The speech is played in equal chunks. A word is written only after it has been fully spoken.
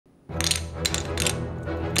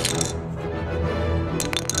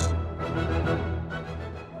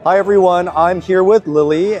Hi everyone, I'm here with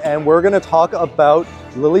Lili and we're going to talk about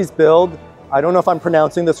Lili's build. I don't know if I'm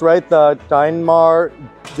pronouncing this right, the Deinmaar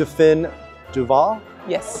Do Fin Dovah?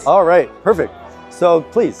 Yes. All right, perfect. So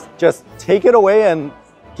please just take it away and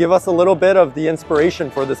give us a little bit of the inspiration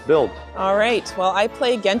for this build. All right, well I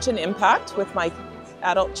play Genshin Impact with my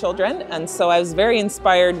adult children, and so I was very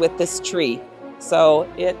inspired with this tree.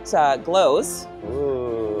 So it glows. Ooh.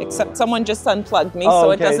 Except someone just unplugged me,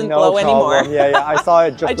 so okay, it doesn't glow anymore. Yeah, I saw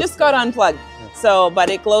it. I just got unplugged. So, but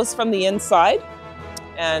it glows from the inside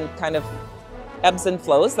and kind of ebbs and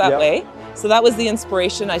flows that way. So that was the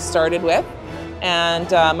inspiration I started with. And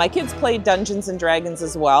my kids played Dungeons and Dragons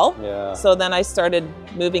as well. Yeah. So then I started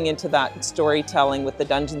moving into that storytelling with the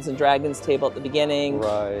Dungeons and Dragons table at the beginning,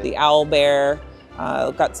 the owl bear.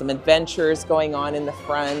 Got some adventures going on in the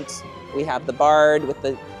front. We have the bard with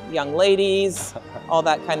the young ladies, all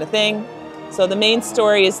that kind of thing. So the main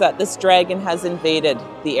story is that this dragon has invaded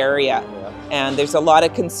the area, and there's a lot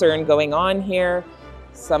of concern going on here.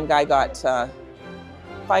 Some guy got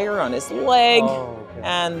fire on his leg,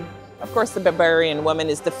 and of course the barbarian woman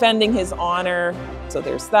is defending his honor, so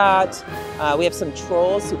there's that. We have some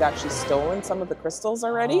trolls who've actually stolen some of the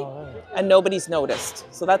already, and nobody's noticed,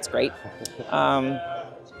 so that's great.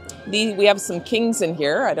 We have some kings in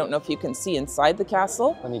here. I don't know if you can see inside the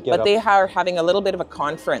castle, but they are having a little bit of a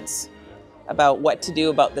conference about what to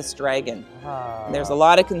do about this dragon. There's a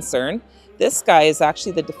lot of concern. This guy is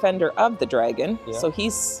actually the defender of the dragon, so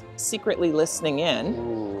he's secretly listening in.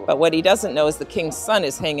 Ooh. But what he doesn't know is the king's son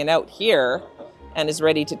is hanging out here and is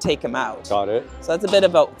ready to take him out. Got it. So that's a bit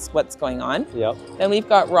about what's going on. Yep. Then we've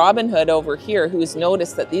got Robin Hood over here, who's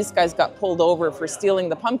noticed that these guys got pulled over for stealing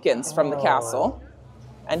the pumpkins from the castle,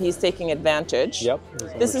 and he's taking advantage. Yep.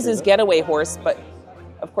 This is his getaway horse, but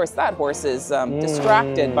of course that horse is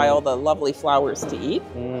distracted by all the lovely flowers to eat.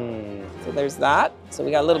 So there's that. So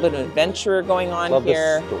we got a little bit of adventure going on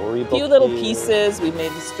here. A few little pieces. We've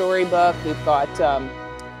made the storybook. We've got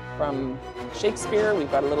from Shakespeare.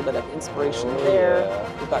 We've got a little bit of inspiration there.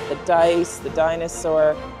 We've got the dice, the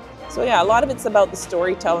dinosaur. So yeah, a lot of it's about the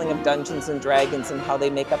storytelling of Dungeons and Dragons and how they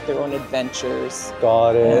make up their own adventures.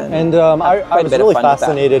 Got it. And I was really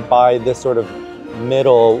fascinated by this sort of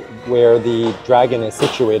middle where the dragon is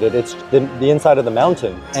situated. It's the inside of the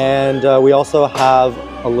mountain. And we also have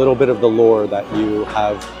a little bit of the lore that you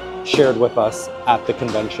have shared with us at the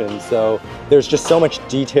convention. So there's just so much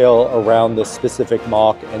detail around this specific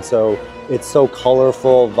mock. And so it's so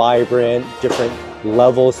colorful, vibrant, different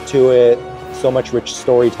levels to it, so much rich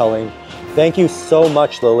storytelling. Thank you so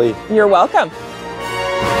much, Lili. You're welcome.